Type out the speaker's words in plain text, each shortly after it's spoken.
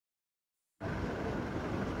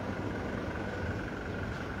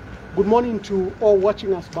Good morning to all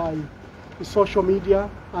watching us by social media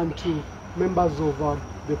and to members of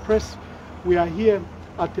the press. We are here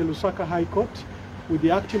at the Lusaka High Court with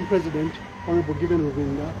the acting president, Honorable Given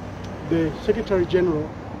LUBINDA, the Secretary General,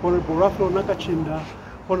 Honorable Rafael Nakachinda,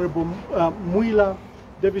 Honorable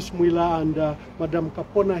Davis Mwila, and Madam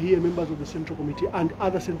Kapona here, members of the Central Committee and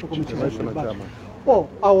other Central Committees.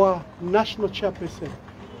 Our National Chairperson,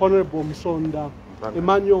 Honorable Msonda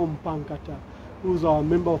Emmanuel Mpankata, who's our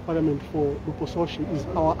Member of Parliament for Lupososhi, is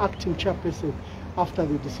our acting chairperson after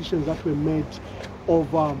the decisions that were made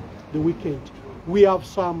over the weekend. We have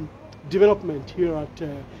some development here at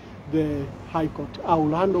the High Court. I will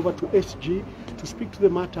hand over to SG to speak to the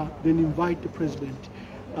matter, then invite the President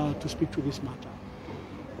to speak to this matter.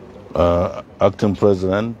 Acting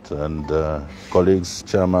President and colleagues,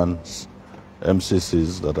 chairmen,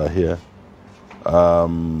 MCCs that are here,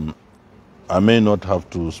 I may not have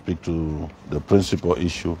to speak to the principal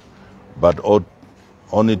issue, but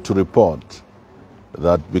only to report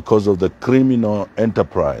that because of the criminal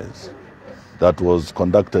enterprise that was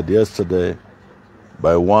conducted yesterday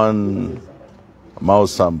by one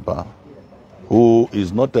Miles Sampa, who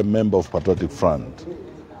is not a member of Patriotic Front,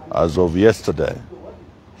 as of yesterday,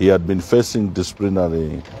 he had been facing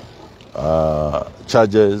disciplinary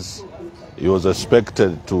charges. He was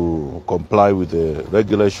expected to comply with the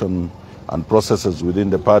regulation and processes within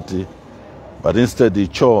the party, but instead he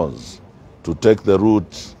chose to take the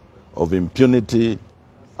route of impunity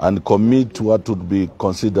and commit what would be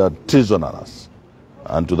considered treasonous.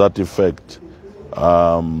 And to that effect,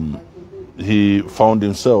 he found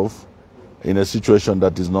himself in a situation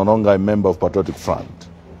that is no longer a member of Patriotic Front.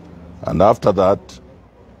 And after that,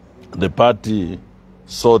 the party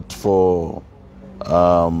sought for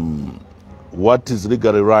what is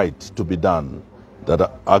legally right to be done that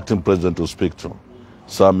the acting president will speak to.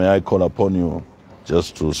 Sir, may I call upon you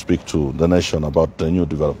just to speak to the nation about the new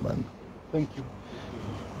development? Thank you.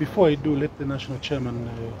 Before I do, let the national chairman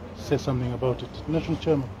say something about it. National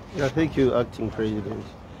chairman. Yeah, thank you, acting president.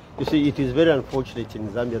 You see, it is very unfortunate in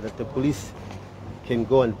Zambia that the police can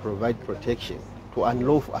go and provide protection to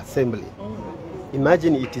unlawful assembly.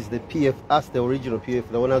 Imagine it is the PF, us, the original PF,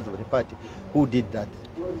 the owners of the party, who did that.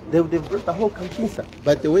 They would have brought the whole Kinshasa,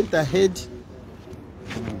 but they went ahead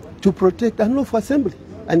to protect unlawful assembly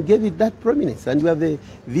and gave it that prominence. And we have the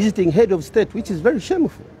visiting head of state, which is very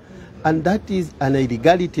shameful. And that is an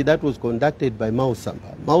illegality that was conducted by Miles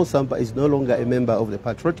Sampa. Miles Sampa is no longer a member of the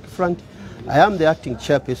Patriotic Front. I am the acting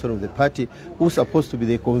chairperson of the party, who's supposed to be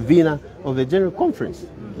the convener of the General Conference.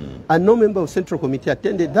 And no member of Central Committee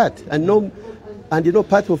attended that. And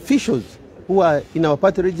party officials who are in our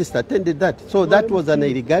party register attended that. So that was an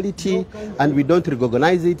illegality, and we don't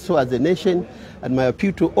recognize it. So as a nation, and my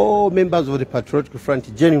appeal to all members of the Patriotic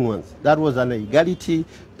Front, genuine ones, that was an illegality.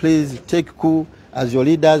 Please take coup. As your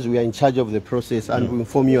leaders, we are in charge of the process, and we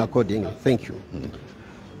inform you accordingly. Thank you.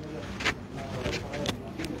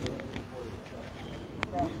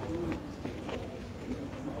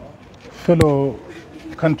 Fellow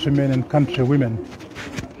countrymen and countrywomen,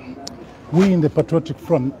 we in the Patriotic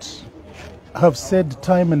Front have said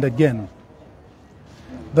time and again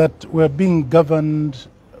that we're being governed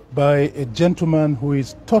by a gentleman who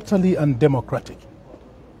is totally undemocratic.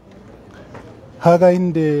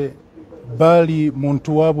 Hagainde Bali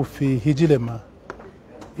Muntuabu fi Hijilema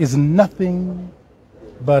is nothing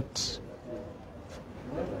but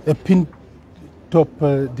a pin-top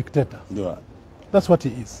dictator. Yeah. That's what he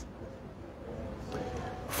is.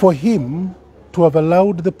 For him to have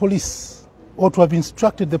allowed the police or to have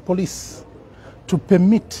instructed the police to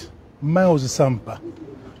permit Miles Sampa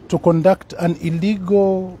to conduct an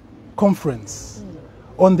illegal conference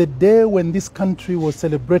on the day when this country was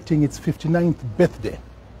celebrating its 59th birthday,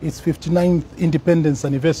 its 59th independence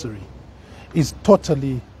anniversary, is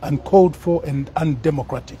totally uncalled for and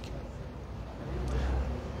undemocratic.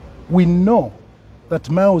 We know that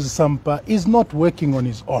Miles Sampa is not working on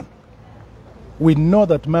his own. We know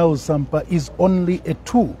that Miles Sampa is only a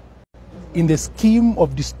tool in the scheme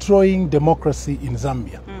of destroying democracy in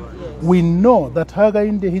Zambia. We know that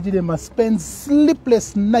Hagainde Hichilema spends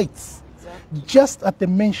sleepless nights just at the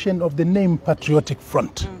mention of the name Patriotic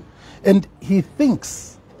Front. And he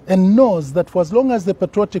thinks and knows that for as long as the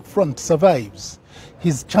Patriotic Front survives,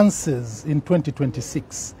 his chances in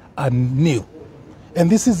 2026 are nil. And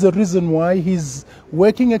this is the reason why he's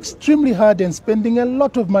working extremely hard and spending a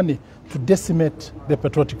lot of money to decimate the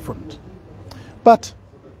Patriotic Front. But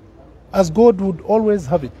as God would always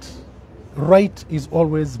have it, right is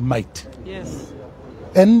always might. Yes.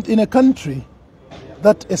 And in a country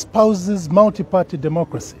that espouses multi-party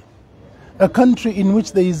democracy, a country in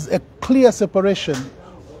which there is a clear separation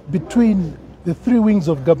between the three wings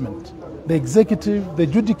of government, the executive, the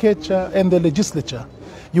judicature, and the legislature.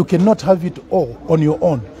 You cannot have it all on your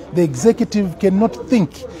own. The executive cannot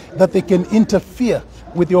think that they can interfere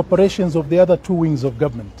with the operations of the other two wings of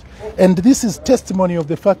government. And this is testimony of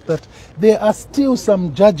the fact that there are still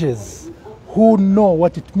some judges who know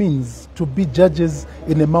what it means to be judges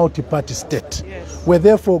in a multi-party state. Yes. We're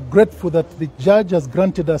therefore grateful that the judge has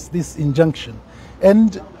granted us this injunction.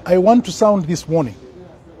 And I want to sound this warning.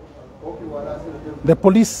 The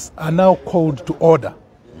police are now called to order.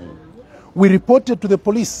 We reported to the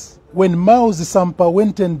police when Miles Sampa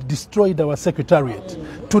went and destroyed our secretariat.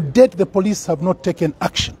 To date, the police have not taken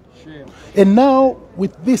action. And now,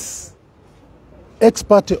 with this ex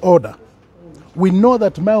parte order, we know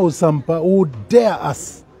that Miles Sampa would dare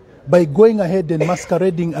us by going ahead and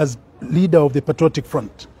masquerading as leader of the Patriotic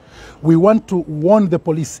Front. We want to warn the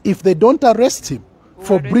police, if they don't arrest him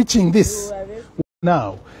for breaching this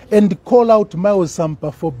now, and call out Miles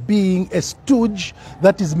Sampa for being a stooge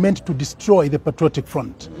that is meant to destroy the Patriotic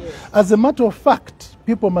Front. As a matter of fact,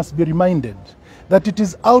 people must be reminded that it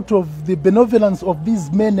is out of the benevolence of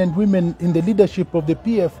these men and women in the leadership of the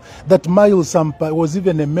PF that Miles Sampa was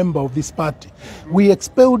even a member of this party. We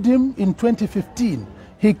expelled him in 2015.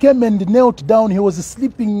 He came and knelt down. He was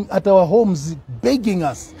sleeping at our homes, begging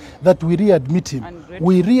us that we readmit him.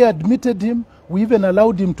 We readmitted him. We even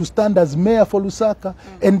allowed him to stand as mayor for Lusaka,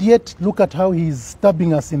 and yet look at how he is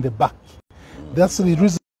stabbing us in the back. That's the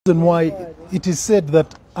reason why it is said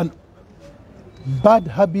that bad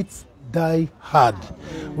habits die hard.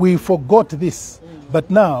 We forgot this, but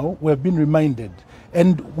now we have been reminded,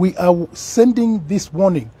 and we are sending this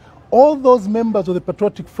warning. All those members of the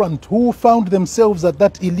Patriotic Front who found themselves at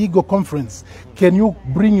that illegal conference, can you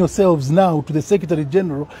bring yourselves now to the Secretary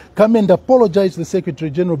General, come and apologize to the Secretary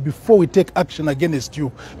General before we take action against you,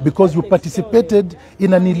 because you participated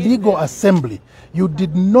in an illegal assembly. You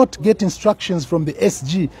did not get instructions from the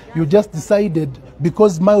SG. You just decided,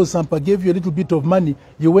 because Miles Sampa gave you a little bit of money,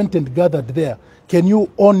 you went and gathered there. Can you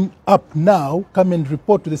own up now, come and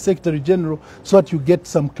report to the Secretary General so that you get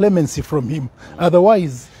some clemency from him?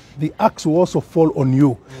 Otherwise, the axe will also fall on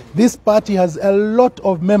you. This party has a lot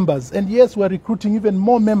of members, and yes, we're recruiting even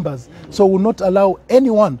more members, so we'll not allow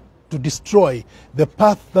anyone to destroy the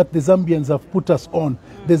path that the Zambians have put us on.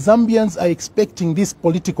 The Zambians are expecting this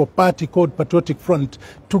political party called Patriotic Front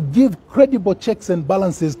to give credible checks and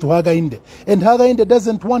balances to Hakainde. And Hakainde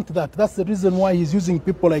doesn't want that. That's the reason why he's using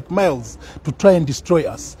people like Miles to try and destroy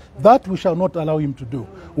us. That we shall not allow him to do.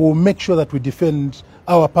 We'll make sure that we defend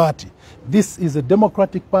our party. This is a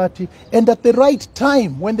democratic party, and at the right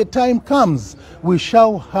time, when the time comes, we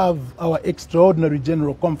shall have our extraordinary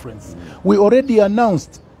general conference. We already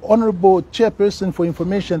announced, Honorable Chairperson for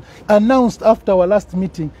Information announced after our last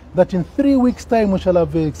meeting that in 3 weeks' time we shall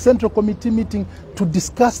have a Central Committee meeting to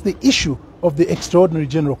discuss the issue of the Extraordinary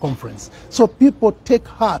General Conference. So people take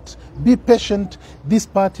heart, be patient. This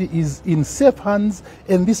party is in safe hands,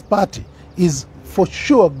 and this party is for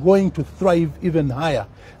sure going to thrive even higher.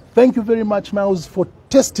 Thank you very much, Miles, for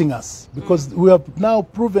testing us, because we have now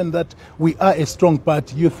proven that we are a strong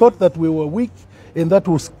party. You thought that we were weak, and that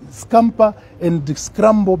was scamper and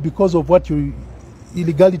scramble because of what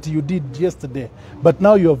illegality you did yesterday. But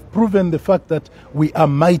now you have proven the fact that we are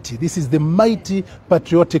mighty. This is the mighty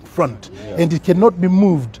Patriotic Front, and it cannot be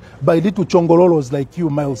moved by little chongololos like you,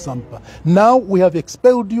 Miles Sampa. Now we have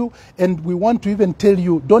expelled you, and we want to even tell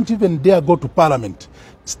you, don't even dare go to Parliament.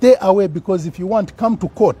 Stay away, because if you want, come to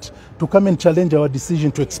court to come and challenge our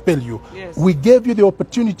decision to expel you. Yes. We gave you the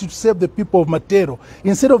opportunity to save the people of Matero.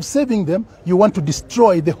 Instead of saving them, you want to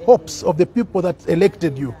destroy the hopes of the people that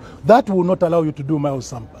elected you. That will not allow you to do,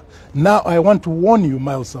 Miles Sampa. Now I want to warn you,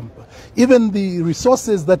 Miles Sampa. Even the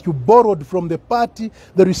resources that you borrowed from the party,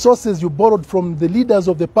 the resources you borrowed from the leaders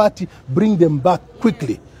of the party, bring them back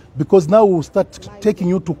quickly. Because now we'll start taking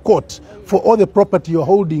you to court for all the property you're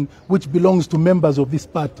holding which belongs to members of this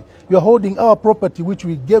party. You're holding our property which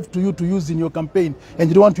we gave to you to use in your campaign, and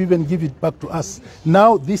you don't want to even give it back to us.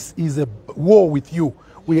 Now this is a war with you.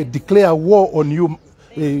 We declare war on you,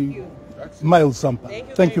 Miles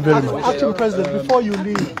Sampa. Thank you very much. Acting President, before you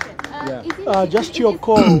leave, just your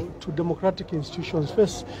call to democratic institutions.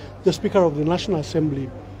 First, the Speaker of the National Assembly,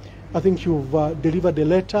 I think you've delivered a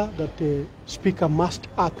letter that the Speaker must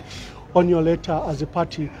act on your letter as a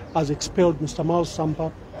party has expelled Mr. Miles Sampa.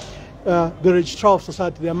 The Registrar of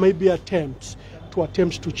Society, there may be attempts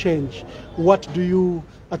to change. What do you,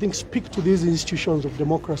 I think, speak to these institutions of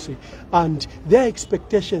democracy and their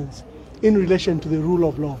expectations in relation to the rule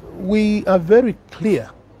of law? We are very clear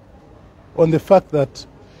on the fact that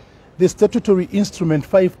the statutory instrument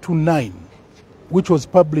 529 which was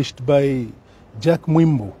published by Jack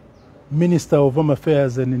Mwimbu, Minister of Home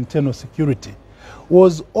Affairs and Internal Security,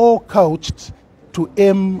 was all couched to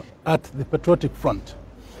aim at the Patriotic Front.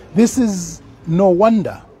 This is no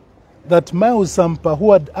wonder that Miles Sampa,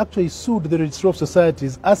 who had actually sued the Registrar of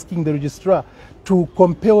Societies, asking the registrar to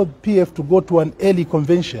compel PF to go to an early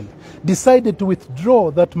convention, decided to withdraw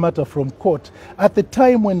that matter from court at the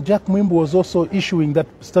time when Jack Mwimbu was also issuing that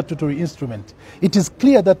statutory instrument. It is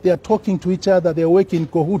clear that they are talking to each other, they are working in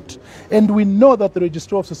cahoot, and we know that the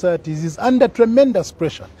Registrar of Societies is under tremendous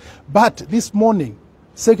pressure. But this morning,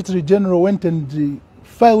 Secretary General went and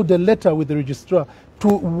filed a letter with the registrar to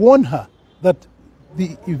warn her that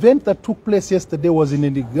the event that took place yesterday was in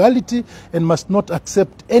illegality and must not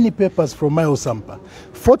accept any papers from Miles Sampa.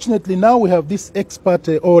 Fortunately, now we have this ex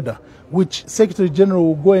parte order, which Secretary General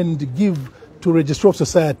will go and give to Registrar of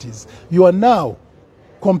Societies. You are now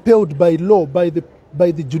compelled by law, by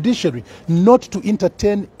the judiciary, not to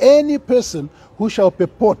entertain any person who shall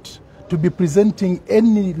purport to be presenting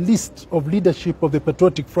any list of leadership of the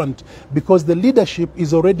Patriotic Front, because the leadership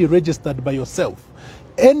is already registered by yourself.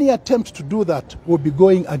 Any attempt to do that will be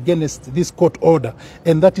going against this court order,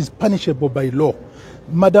 and that is punishable by law.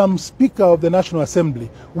 Madam Speaker of the National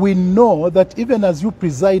Assembly, we know that even as you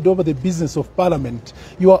preside over the business of Parliament,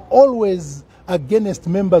 you are always against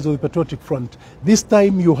members of the Patriotic Front. This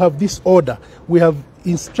time you have this order. We have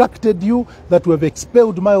instructed you that we have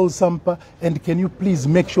expelled Miles Sampa, and can you please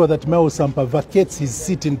make sure that Miles Sampa vacates his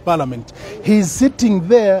seat in Parliament? He is sitting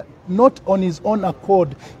there not on his own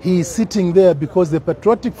accord. He is sitting there because the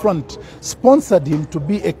Patriotic Front sponsored him to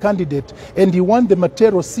be a candidate, and he won the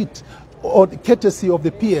Matero seat or courtesy of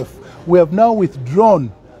the PF. We have now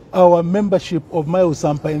withdrawn our membership of Miles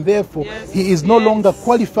Sampa, and therefore he is no longer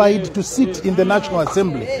qualified to sit in the National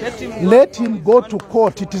Assembly. Let him go to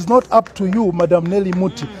court. It is not up to you, Madam Nelly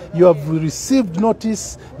Muti. You have received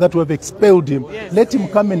notice that we have expelled him. Let him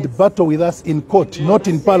come and battle with us in court, not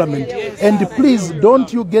in Parliament. And please,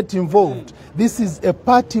 don't you get involved. This is a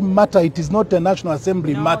party matter. It is not a National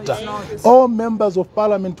Assembly matter. All members of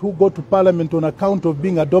Parliament who go to Parliament on account of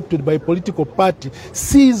being adopted by a political party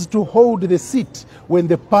cease to hold the seat when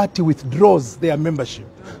the party withdraws their membership.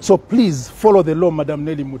 So please follow the law, Madam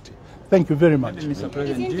Nelly Muti. Thank you very much.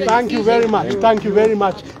 Thank you very much. Thank you very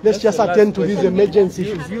much. Let's just attend to these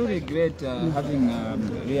emergency issues. Do you regret having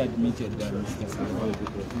readmitted Mr. Sampa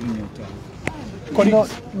during your term? No,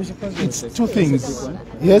 it's two things.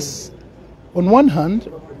 Yes, on one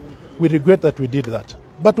hand, we regret that we did that.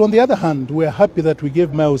 But on the other hand, we are happy that we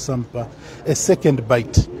gave Miles Sampa a second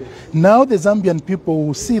bite. Now the Zambian people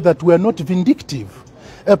will see that we are not vindictive.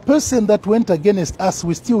 A person that went against us,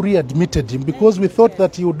 we still readmitted him because we thought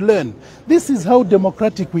that he would learn. This is how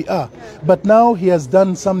democratic we are. But now he has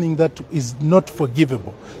done something that is not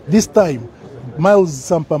forgivable. This time, Miles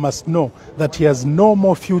Sampa must know that he has no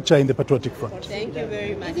more future in the Patriotic Front. Thank you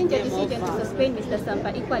very much. Isn't your decision to suspend Mr.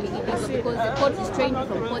 Sampa equally illegal because the court restrained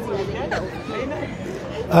from posing as a leader of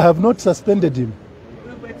PF? I have not suspended him.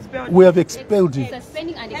 We have expelled him.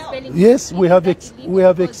 Suspending and expelling. Yes, we have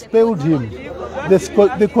expelled him.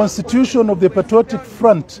 The constitution of the Patriotic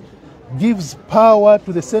Front gives power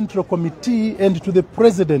to the Central Committee and to the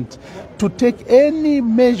President to take any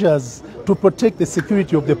measures to protect the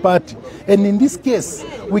security of the party. And in this case,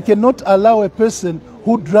 we cannot allow a person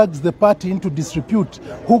who drags the party into disrepute,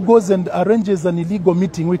 who goes and arranges an illegal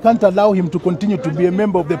meeting. We can't allow him to continue to be a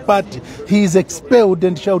member of the party. He is expelled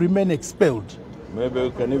and shall remain expelled. Maybe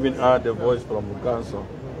we can even add a voice from the council.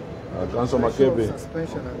 Council Makebe.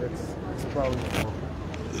 Suspension and expulsion.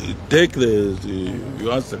 Take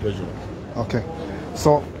you answer the question. Okay.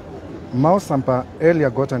 So, Miles Sampa earlier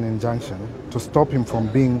got an injunction to stop him from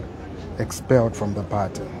being expelled from the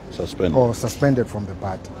party. Suspended. Or suspended from the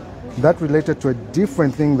party. That related to a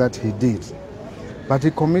different thing that he did. But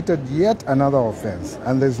he committed yet another offense,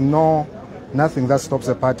 and there's nothing that stops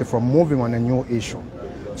a party from moving on a new issue.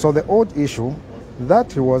 So the old issue,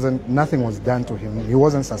 that nothing was done to him, he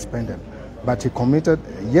wasn't suspended, but he committed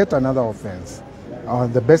yet another offense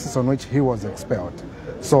on the basis on which he was expelled.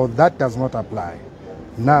 So that does not apply.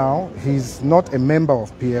 Now, he's not a member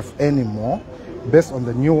of PF anymore, based on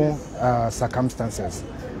the new circumstances.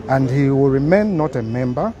 And he will remain not a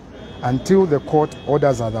member until the court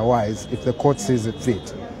orders otherwise, if the court sees it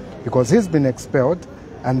fit. Because he's been expelled,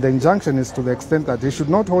 and the injunction is to the extent that he should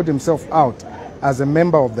not hold himself out as a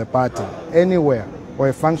member of the party anywhere or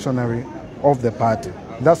a functionary of the party.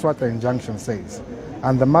 That's what the injunction says.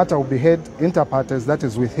 And the matter will be heard inter partes, that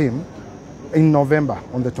is with him, in November,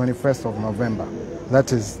 on the 21st of November.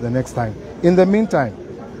 That is the next time. In the meantime,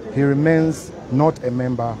 he remains not a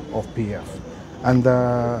member of PF. and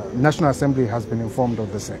the National Assembly has been informed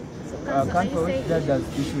of the same. Counsel, which judge has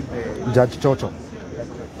issued the... Judge Chocho.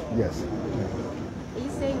 Yes. Are you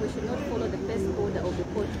saying we should not follow the first order of the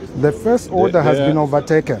court? The first order has been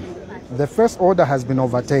overtaken. The first order has been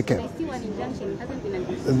overtaken. I see one injunction hasn't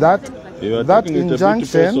been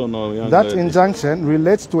That injunction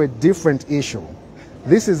relates to a different issue.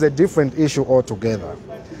 This is a different issue altogether.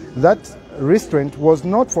 That restraint was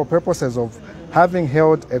not for purposes of having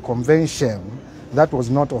held a convention that was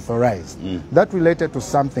not authorized. That related to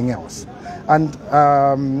something else. And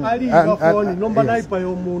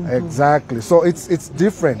exactly. So it's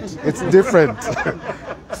different. It's different.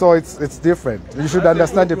 So it's different. You should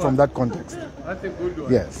understand it from that context.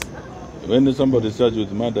 Yes. When somebody is charged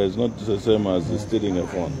with murder, it's not the same as stealing a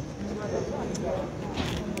phone.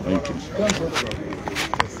 Thank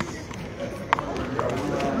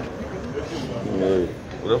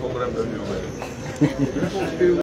you.